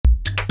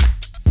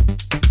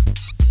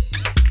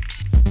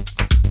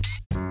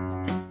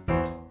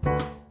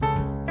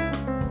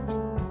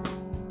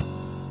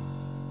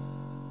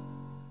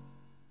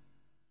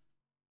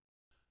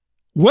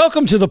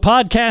Welcome to the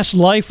podcast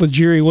Life with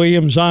Jerry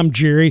Williams. I'm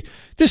Jerry.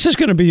 This is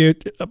going to be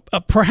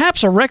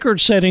perhaps a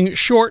record-setting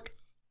short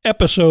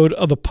episode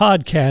of the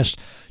podcast.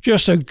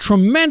 Just a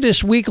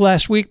tremendous week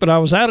last week, but I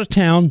was out of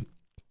town.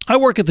 I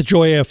work at the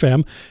Joy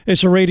FM.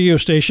 It's a radio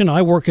station.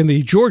 I work in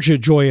the Georgia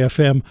Joy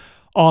FM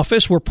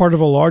office. We're part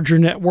of a larger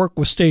network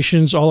with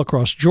stations all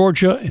across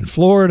Georgia and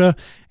Florida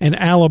and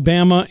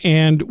Alabama,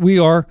 and we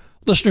are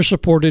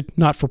listener-supported,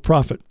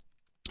 not-for-profit.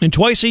 And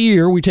twice a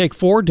year, we take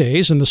 4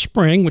 days. In the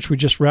spring, which we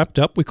just wrapped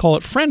up, we call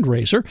it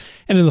Friendraiser.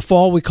 And in the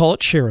fall, we call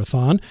it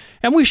Share-a-thon.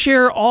 And we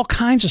share all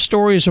kinds of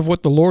stories of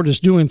what the Lord is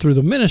doing through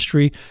the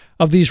ministry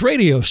of these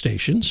radio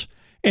stations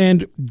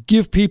and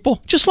give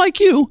people, just like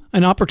you,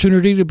 an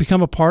opportunity to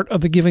become a part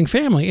of the giving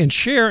family and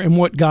share in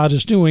what God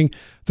is doing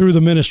through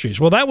the ministries.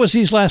 Well, that was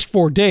these last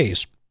 4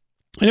 days.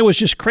 And it was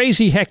just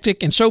crazy,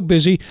 hectic, and so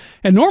busy.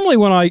 And normally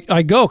when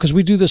I go, because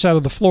we do this out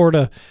of the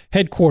Florida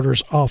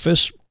headquarters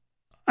office,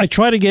 I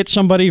try to get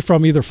somebody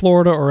from either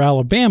Florida or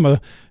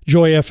Alabama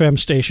Joy FM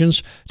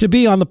stations to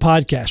be on the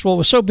podcast. Well, it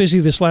was so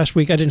busy this last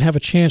week, I didn't have a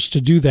chance to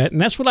do that. And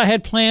that's what I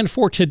had planned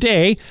for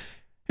today,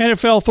 and it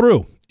fell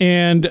through.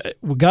 And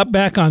we got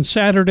back on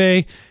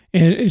Saturday,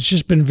 and it's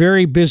just been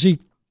very busy.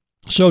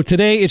 So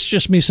today, it's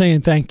just me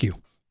saying thank you.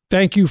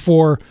 Thank you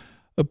for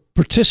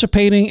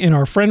participating in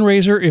our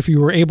Friendraiser if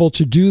you were able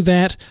to do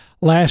that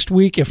last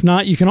week. If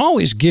not, you can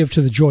always give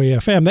to the Joy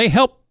FM. They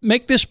help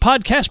make this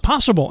podcast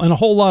possible and a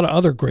whole lot of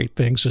other great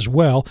things as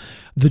well.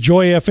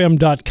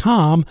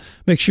 TheJoyFM.com.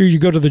 Make sure you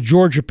go to the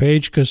Georgia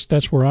page because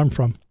that's where I'm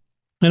from.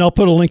 And I'll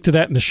put a link to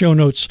that in the show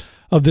notes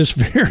of this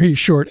very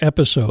short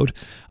episode.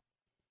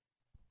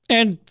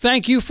 And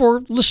thank you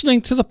for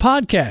listening to the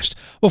podcast.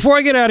 Before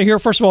I get out of here,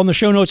 first of all, in the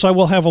show notes, I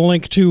will have a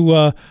link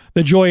to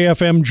the Joy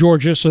FM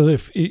Georgia, so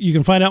if you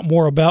can find out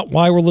more about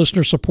why we're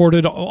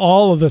listener-supported,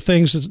 all of the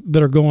things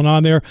that are going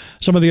on there,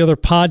 some of the other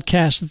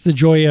podcasts that the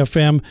Joy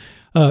FM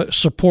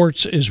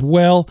supports as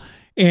well.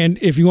 And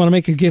if you want to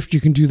make a gift,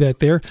 you can do that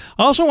there.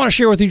 I also want to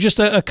share with you just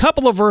a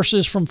couple of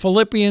verses from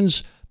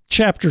Philippians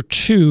chapter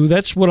 2.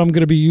 That's what I'm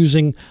going to be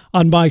using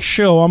on my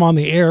show. I'm on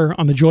the air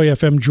on the Joy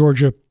FM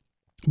Georgia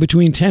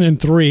between 10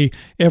 and 3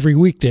 every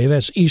weekday.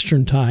 That's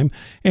Eastern time.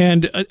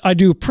 And I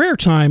do prayer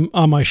time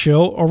on my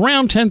show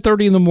around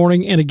 10:30 in the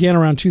morning and again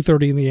around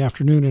 2:30 in the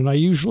afternoon. And I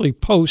usually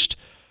post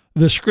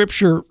the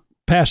scripture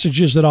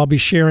passages that I'll be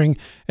sharing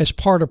as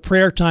part of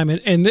prayer time.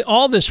 And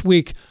all this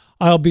week,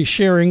 I'll be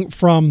sharing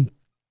from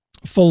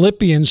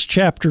Philippians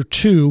chapter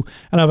 2,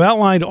 and I've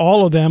outlined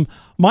all of them.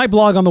 My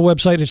blog on the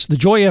website, it's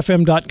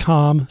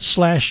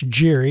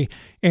thejoyfm.com/Jerry,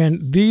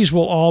 and these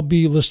will all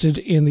be listed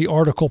in the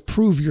article,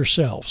 Prove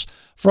Yourselves.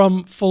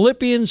 From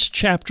Philippians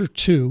chapter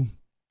 2,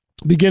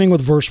 beginning with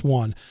verse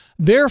 1.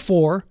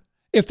 Therefore,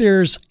 if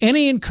there's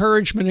any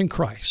encouragement in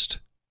Christ,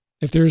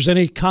 if there's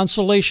any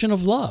consolation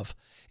of love,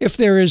 if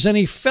there is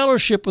any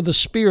fellowship with the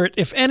Spirit,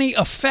 if any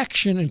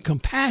affection and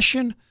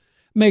compassion,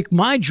 make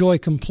my joy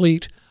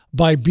complete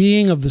by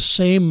being of the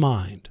same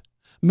mind,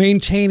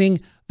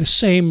 maintaining the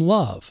same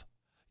love,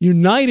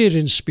 united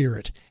in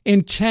spirit,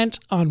 intent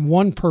on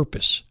one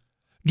purpose.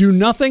 Do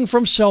nothing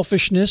from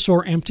selfishness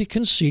or empty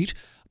conceit,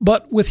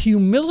 but with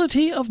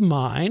humility of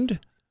mind,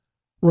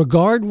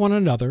 regard one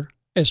another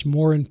as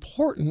more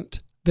important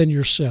than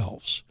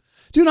yourselves.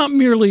 Do not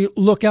merely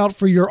look out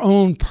for your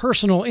own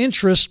personal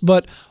interests,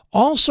 but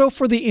also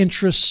for the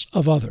interests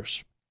of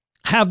others.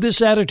 Have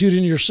this attitude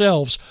in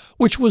yourselves,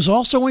 which was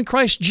also in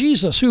Christ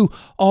Jesus, who,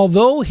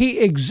 although he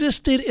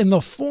existed in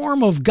the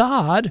form of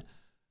God,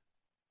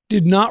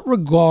 did not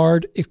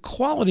regard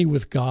equality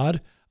with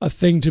God a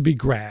thing to be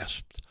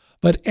grasped,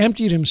 but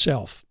emptied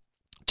himself,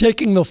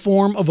 taking the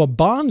form of a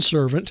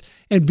bondservant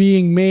and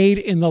being made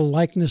in the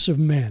likeness of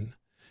men.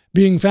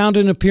 Being found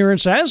in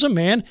appearance as a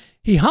man,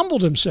 he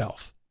humbled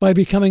himself by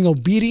becoming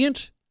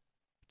obedient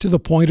to the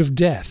point of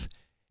death,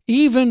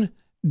 even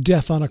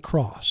death on a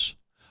cross.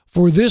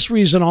 For this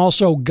reason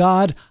also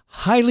God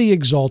highly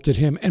exalted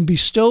him and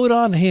bestowed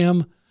on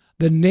him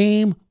the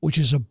name which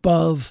is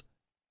above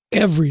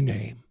every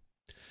name,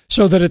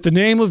 so that at the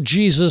name of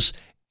Jesus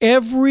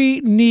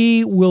every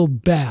knee will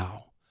bow,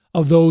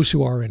 of those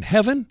who are in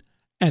heaven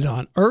and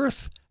on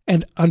earth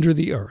and under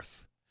the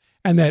earth,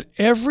 and that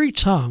every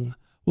tongue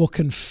will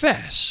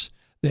confess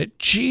that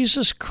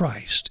Jesus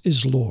Christ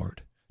is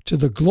Lord, to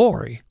the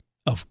glory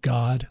of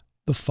God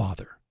the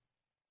Father.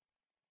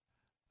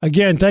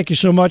 Again, thank you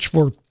so much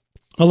for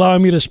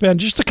allowing me to spend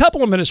just a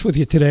couple of minutes with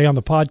you today on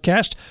the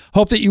podcast.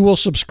 Hope that you will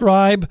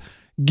subscribe,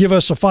 give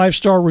us a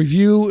 5-star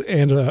review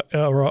and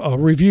a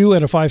review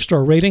and a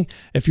 5-star rating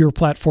if your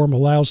platform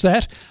allows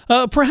that.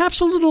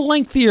 Perhaps a little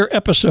lengthier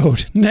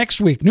episode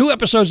next week. New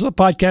episodes of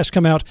the podcast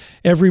come out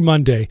every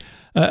Monday.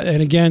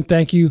 And again,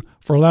 thank you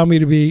for allowing me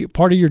to be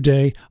part of your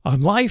day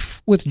on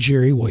Life with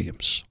Jerry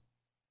Williams.